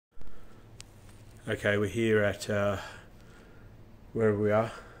Okay, we're here at wherever we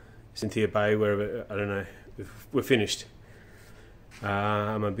are, Cynthia Bay, wherever, I don't know, we're finished.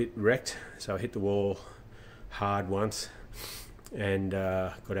 I'm a bit wrecked, so I hit the wall hard once and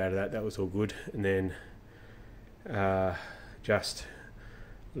got out of that. That was all good. And then just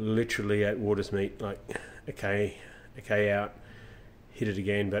literally at Waters Meet, like a K out, hit it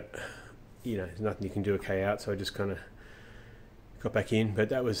again, but you know, there's nothing you can do a K out, so I just kind of got back in. But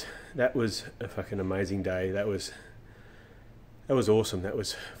that was a fucking amazing day. That was awesome. That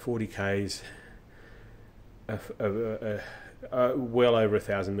was 40 Ks, well over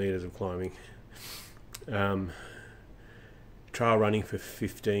 1,000 meters of climbing. Trail running for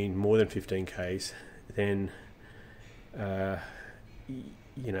more than 15 Ks. Then, you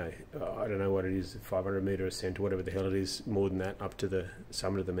know, I don't know what it is, 500 meter ascent or whatever the hell it is, more than that, up to the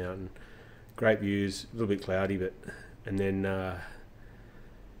summit of the mountain. Great views, a little bit cloudy, and then another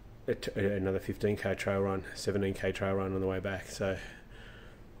 15k trail run, 17k trail run on the way back. So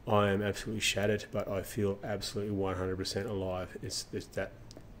I am absolutely shattered, but I feel absolutely 100% alive. This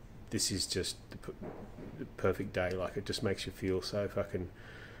is just the perfect day. Like, it just makes you feel so fucking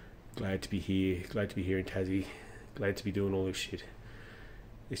glad to be here in Tassie, glad to be doing all this shit.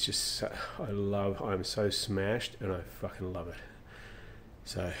 It's just I'm so smashed and I fucking love it.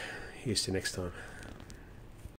 So here's to next time.